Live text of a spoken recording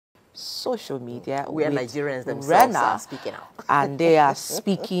social media. Where Nigerians themselves are speaking out. And they are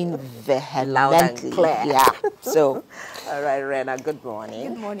speaking vehemently. Loud and clear. Yeah. So, all right, Rena, good morning.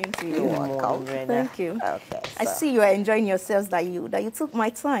 Good morning to you. Good morning, Rena. Thank you. Okay. I see you are enjoying yourselves that you took my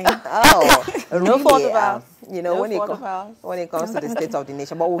time. Oh, no really, fault of ours. You know, No when it comes to the state of the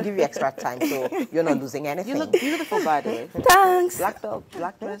nation, but we'll give you extra time, so you're not losing anything. You look beautiful, by the way. Thanks. Black dog,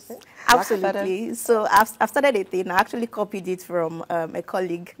 black dress. Absolutely. So I've started a thing. I actually copied it from a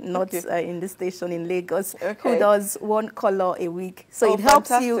colleague, not in the station in Lagos, who does one color a week. So it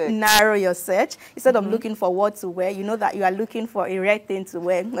helps you narrow your search. Instead of looking for what to wear, you know that you are looking for a red thing to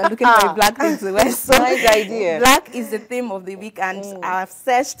wear, you're looking for a black thing to wear. So nice idea. Black is the theme of the week, and I've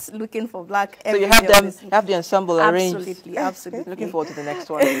searched looking for black. So you have them, have the ensemble arranged. Absolutely, absolutely. Looking forward to the next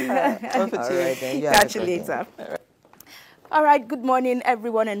one. All right, then. Catch you later. All right, good morning,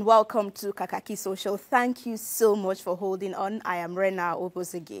 everyone, and welcome to Kakaaki Social. Thank you so much for holding on. I am Rena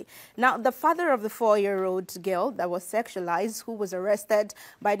Obozeghie. Now, the father of the 4-year-old girl that was sexualized, who was arrested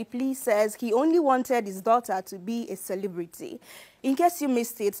by the police, says he only wanted his daughter to be a celebrity. In case you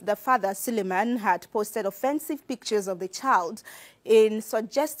missed it, the father, Suleiman, had posted offensive pictures of the child in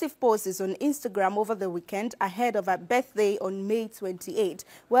suggestive poses on Instagram over the weekend ahead of her birthday on May 28.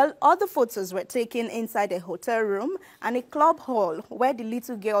 Well, other photos were taken inside a hotel room and a club hall where the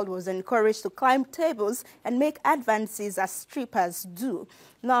little girl was encouraged to climb tables and make advances as strippers do.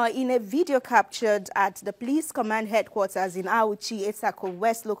 Now, in a video captured at the police command headquarters in Auchi, Etako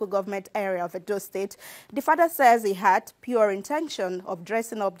West local government area of Edo State, the father says he had pure intention of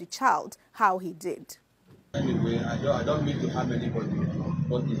dressing up the child how he did. Anyway, I don't mean to harm anybody,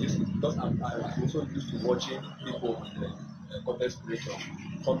 but it's just because I'm also used to watching people in the content creation,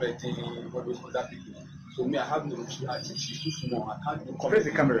 commenting, all those other people. So me, I have no, I think she's too small. I can't do comment. Where's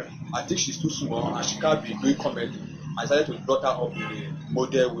the camera? I think she's too small and she can't be doing commenting. I decided to brought her up in a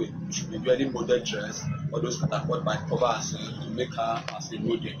model way. She should be wearing model dress, all those catapult by covers to make her as a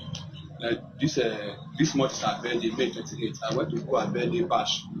model. This month is her birthday, May 28th. I went to go her birthday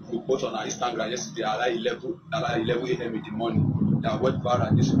bash. We post on our Instagram yesterday around 11 a.m. in the morning. That went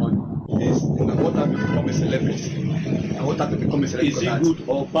viral this morning. I want her to become a celebrity. I want her to become a celebrity. Is it good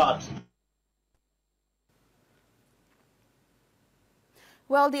or bad?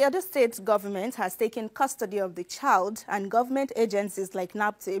 Well, the Edo State government has taken custody of the child, and government agencies like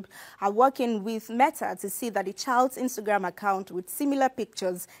NAPTIB are working with Meta to see that the child's Instagram account with similar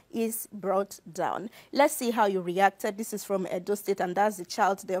pictures is brought down. Let's see how you reacted. This is from Edo State, and that's the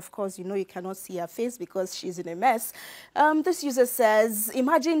child there. Of course, you know you cannot see her face because she's in a mess. This user says,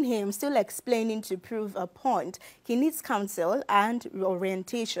 imagine him still explaining to prove a point. He needs counsel and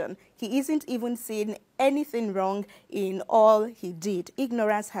orientation. He isn't even seeing anything wrong in all he did.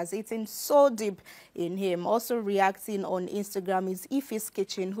 Ignorance has eaten so deep in him. Also reacting on Instagram is Ife's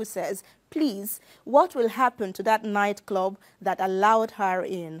Kitchen, who says, please, what will happen to that nightclub that allowed her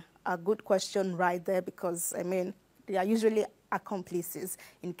in? A good question right there, because, I mean, they are usually accomplices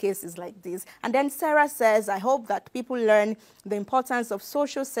in cases like this. And then Sarah says, I hope that people learn the importance of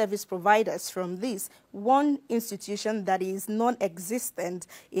social service providers from this one institution that is non-existent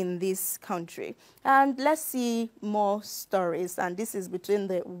in this country. And let's see more stories. And this is between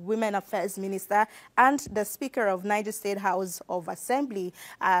the Women Affairs Minister and the Speaker of Niger State House of Assembly,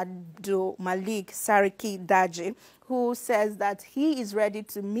 Abdul Malik Sariki Daji, who says that he is ready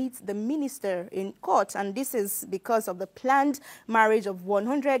to meet the minister in court. And this is because of the planned marriage of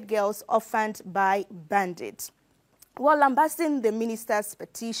 100 girls orphaned by bandits. While lambasting the minister's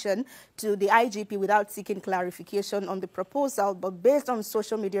petition to the IGP without seeking clarification on the proposal, but based on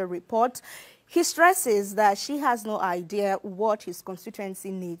social media report, he stresses that she has no idea what his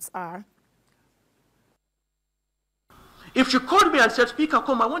constituency needs are. If she called me and said, Speaker,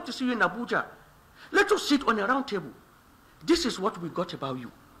 come, I want to see you in Abuja. Let us sit on a round table. This is what we got about you.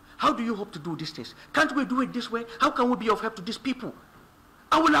 How do you hope to do these things? Can't we do it this way? How can we be of help to these people?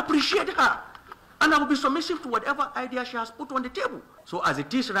 I will appreciate her. And I will be submissive to whatever idea she has put on the table. So as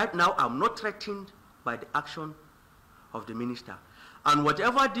it is right now, I'm not threatened by the action of the minister. And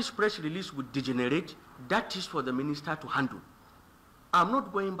whatever this press release would degenerate, that is for the minister to handle. I'm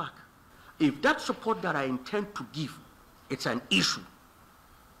not going back. If that support that I intend to give, it's an issue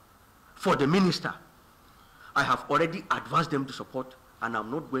for the minister, I have already advanced them to support, and I'm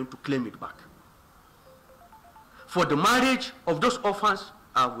not going to claim it back. For the marriage of those orphans,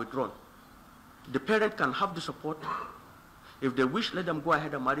 I've withdrawn. The parent can have the support. If they wish, let them go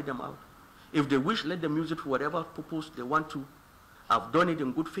ahead and marry them out. If they wish, let them use it for whatever purpose they want to. I've done it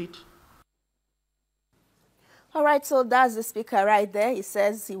in good faith. All right, so that's the speaker right there. He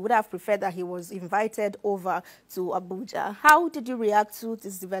says he would have preferred that he was invited over to Abuja. How did you react to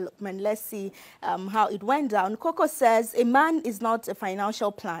this development? Let's see how it went down. Coco says, a man is not a financial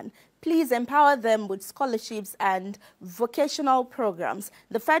plan. Please empower them with scholarships and vocational programs.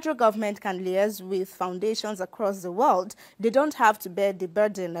 The federal government can liaise with foundations across the world. They don't have to bear the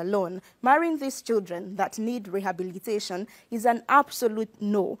burden alone. Marrying these children that need rehabilitation is an absolute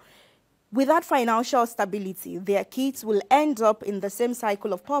no. Without financial stability, their kids will end up in the same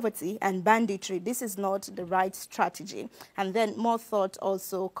cycle of poverty and banditry. This is not the right strategy. And then more thought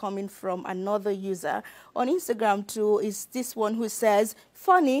also coming from another user on Instagram too is this one who says,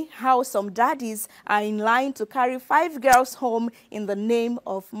 funny how some daddies are in line to carry 5 girls home in the name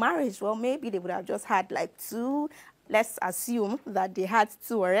of marriage. Well, maybe they would have just had like 2. Let's assume that they had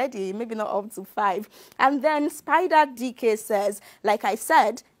 2 already, maybe not up to 5. And then Spider DK says, like I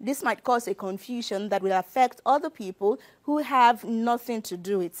said, this might cause a confusion that will affect other people who have nothing to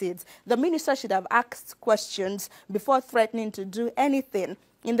do with it. The minister should have asked questions before threatening to do anything.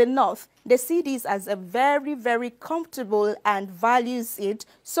 In the North, they see this as a very, very comfortable and values it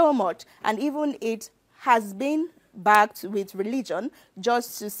so much. And even it has been backed with religion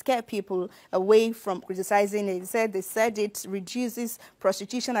just to scare people away from criticizing it. They said it reduces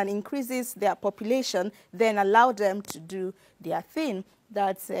prostitution and increases their population, then allow them to do their thing.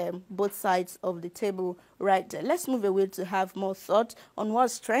 That's both sides of the table right there. Let's move away to have more thought on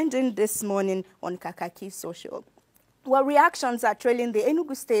what's trending this morning on Kakaaki Social. Well, reactions are trailing the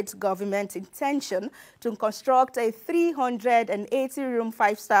Enugu state government intention to construct a 380-room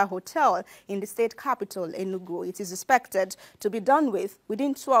 5-star hotel in the state capital, Enugu. It is expected to be done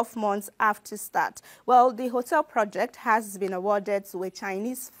within 12 months after start. Well, the hotel project has been awarded to a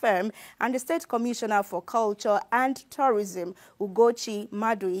Chinese firm, and the State Commissioner for Culture and Tourism, Ugochi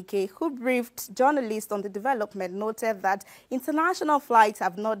Maduike, who briefed journalists on the development, noted that international flights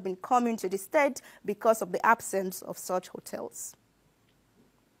have not been coming to the state because of the absence of such hotels.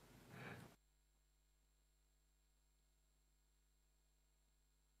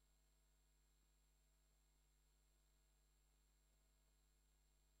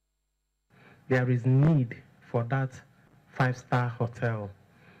 There is need for that 5-star hotel,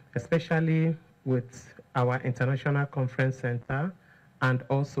 especially with our international conference center and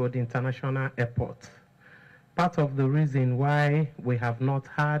also the international airport. Part of the reason why we have not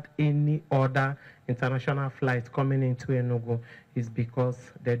had any other international flights coming into Enugu is because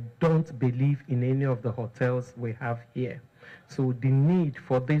they don't believe in any of the hotels we have here. So the need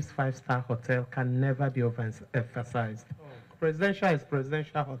for this 5-star hotel can never be emphasized. Presidential is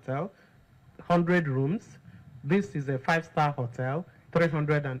presidential hotel, 100 rooms. This is a 5-star hotel,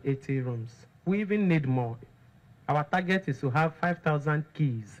 380 rooms. We even need more. Our target is to have 5,000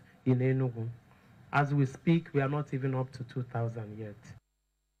 keys in Enugu. As we speak, we are not even up to 2,000 yet.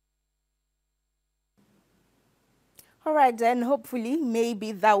 All right, then hopefully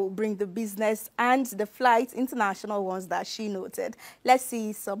maybe that will bring the business and the flights, international ones that she noted. Let's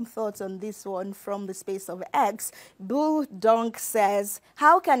see some thoughts on this one from the space of X. Bull Dunk says,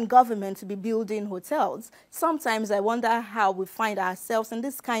 how can government be building hotels? Sometimes I wonder how we find ourselves in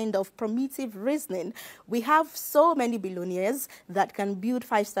this kind of primitive reasoning. We have so many billionaires that can build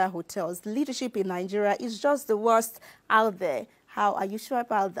 5-star hotels. Leadership in Nigeria is just the worst out there. How are you sure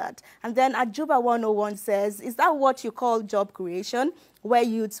about that? And then Ajuba 101 says, is that what you call job creation, where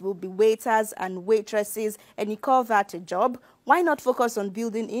youths will be waiters and waitresses, and you call that a job? Why not focus on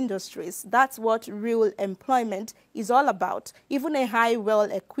building industries? That's what real employment is all about. Even a high,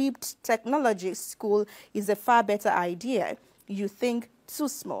 well-equipped technology school is a far better idea. You think too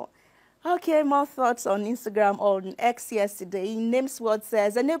small. Okay, more thoughts on Instagram on X yesterday. Namesword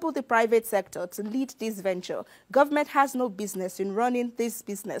says, enable the private sector to lead this venture. Government has no business in running this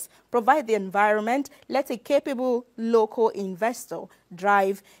business. Provide the environment. Let a capable local investor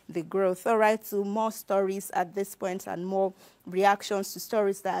drive the growth. All right, so more stories at this point and more reactions to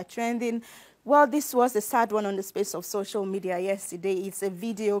stories that are trending. Well, this was a sad one on the space of social media yesterday. It's a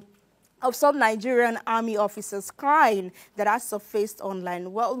video of some Nigerian army officers crying that has surfaced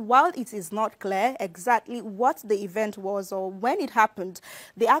online. Well, while it is not clear exactly what the event was or when it happened,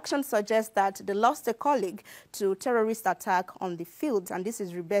 the action suggests that they lost a colleague to terrorist attack on the field, and this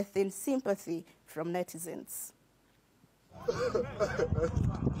is rebirthing sympathy from netizens.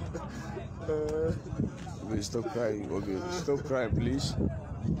 Please stop crying, okay? Stop crying, please.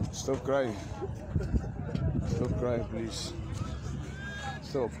 Stop crying. Stop crying, please.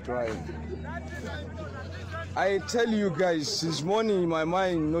 Stop crying. I tell you guys, since morning my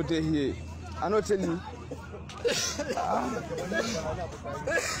mind not here. I not tell you.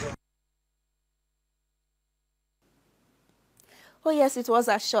 Oh, yes, it was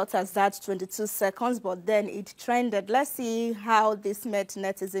as short as that, 22 seconds, but then it trended. Let's see how this met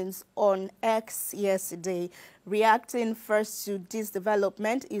netizens on X yesterday. Reacting first to this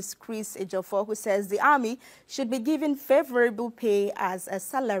development is Chris Ejiofor, who says the army should be given favorable pay as a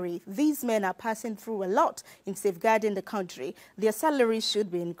salary. These men are passing through a lot in safeguarding the country. Their salaries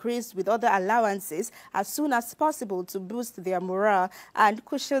should be increased with other allowances as soon as possible to boost their morale and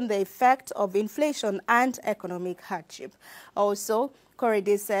cushion the effect of inflation and economic hardship. Also,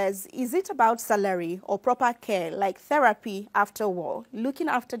 Korede says, is it about salary or proper care like therapy after war, looking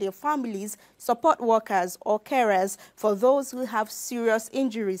after their families, support workers or carers for those who have serious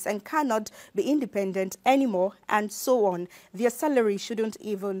injuries and cannot be independent anymore, and so on? Their salary shouldn't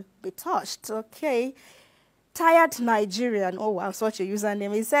even be touched. Okay. Tired Nigerian, oh wow, such a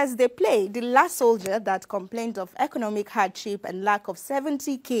username. He says they play the last soldier that complained of economic hardship and lack of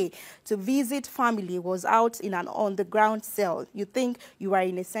 70K to visit family was out in an on-the-ground cell. You think you are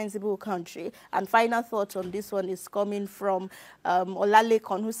in a sensible country. And final thought on this one is coming from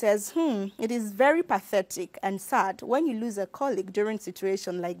Olalekon, who says, it is very pathetic and sad when you lose a colleague during a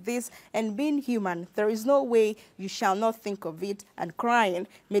situation like this, and being human, there is no way you shall not think of it and crying.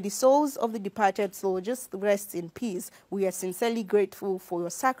 May the souls of the departed soldiers rest in peace. We are sincerely grateful for your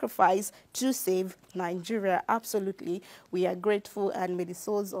sacrifice to save Nigeria. Absolutely, we are grateful, and may the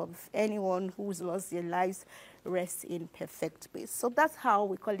souls of anyone who's lost their lives rest in perfect peace. So that's how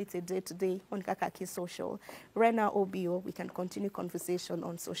we call it a day today on Kakaaki Social. Rena, Obio, we can continue conversation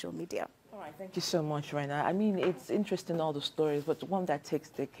on social media. All right, thank you so much, Rena. I mean, it's interesting, all the stories, but the one that takes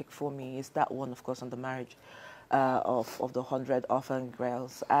the cake for me is that one, of course, on the marriage of the 100 orphan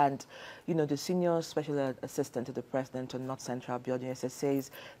girls. And, you know, the senior special assistant to the president on North Central Building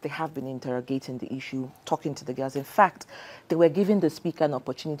says they have been interrogating the issue, talking to the girls. In fact, they were giving the speaker an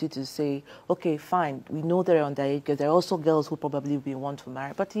opportunity to say, okay, fine, we know they're underage girls. There are also girls who probably will want to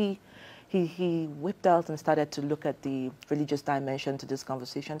marry. But he whipped out and started to look at the religious dimension to this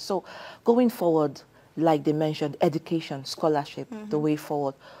conversation. So going forward, like they mentioned, education, scholarship, the way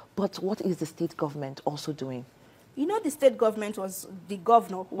forward. But what is the state government also doing? You know, the state government the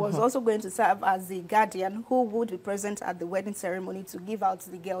governor was also going to serve as the guardian who would be present at the wedding ceremony to give out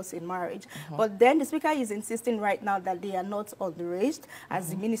the girls in marriage. But then the speaker is insisting right now that they are not underage, as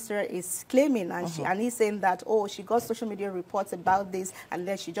the minister is claiming, and he's saying that, oh, she got social media reports about this, and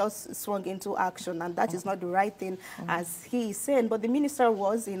then she just swung into action, and that is not the right thing, as he is saying. But the minister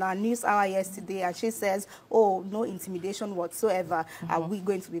was in our news hour yesterday, and she says, oh, no intimidation whatsoever are we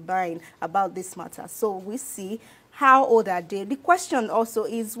going to be buying about this matter. So we see how old are they? The question also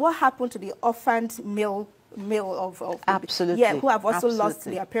is, what happened to the orphaned male of absolutely, yeah, who have also lost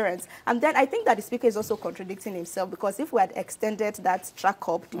their parents? And then I think that the speaker is also contradicting himself, because if we had extended that track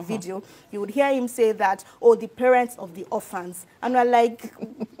up, the video, you would hear him say that, oh, the parents of the orphans. And we're like,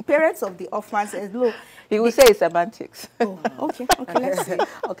 parents of the orphans, look. He would say semantics. Oh, okay, let's see.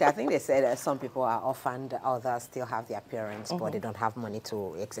 Okay, I think they said some people are orphaned, others still have their parents, but they don't have money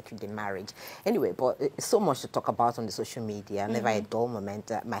to execute the marriage. Anyway, but so much to talk about on the social media. Never a dull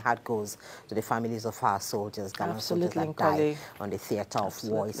moment. My heart goes to the families of our soldiers, gallant soldiers that died on the theater of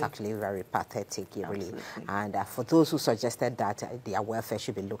war. It's actually very pathetic, really. And for those who suggested that their welfare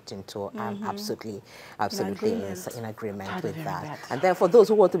should be looked into, I'm absolutely in agreement with that. And then for those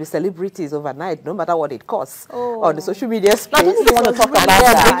who want to be celebrities overnight, no matter what it costs, on the social media space, you want to talk about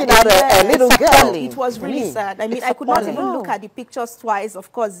that, bringing out a little girl. It was really sad. I mean, I could not even look at the pictures twice.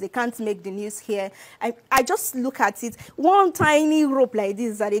 Of course, they can't make the news here. I just look at it, one tiny rope like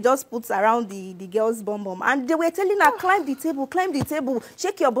this that they just put around the girl's bum, and they were telling her, climb the table,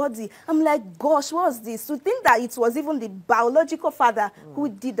 shake your body. I'm like, gosh, what's this? To think that it was even the biological father who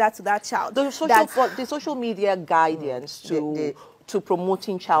did that to that child. The social media guidance to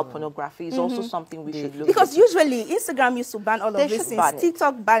promoting child pornography is also something we should look at. Because usually Instagram used to ban all of these things.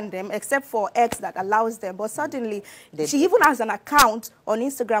 TikTok banned them, except for X that allows them. But suddenly, she even has an account on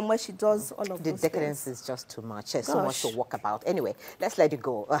Instagram where she does all of those things. The decadence is just too much. There's so much to walk about. Anyway, let's let it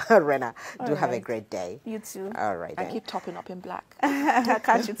go. Rena, have a great day. You too. All right. And keep topping up in black. I'll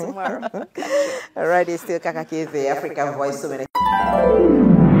catch you tomorrow. All right, it's still Kakaaki, the African voice. So many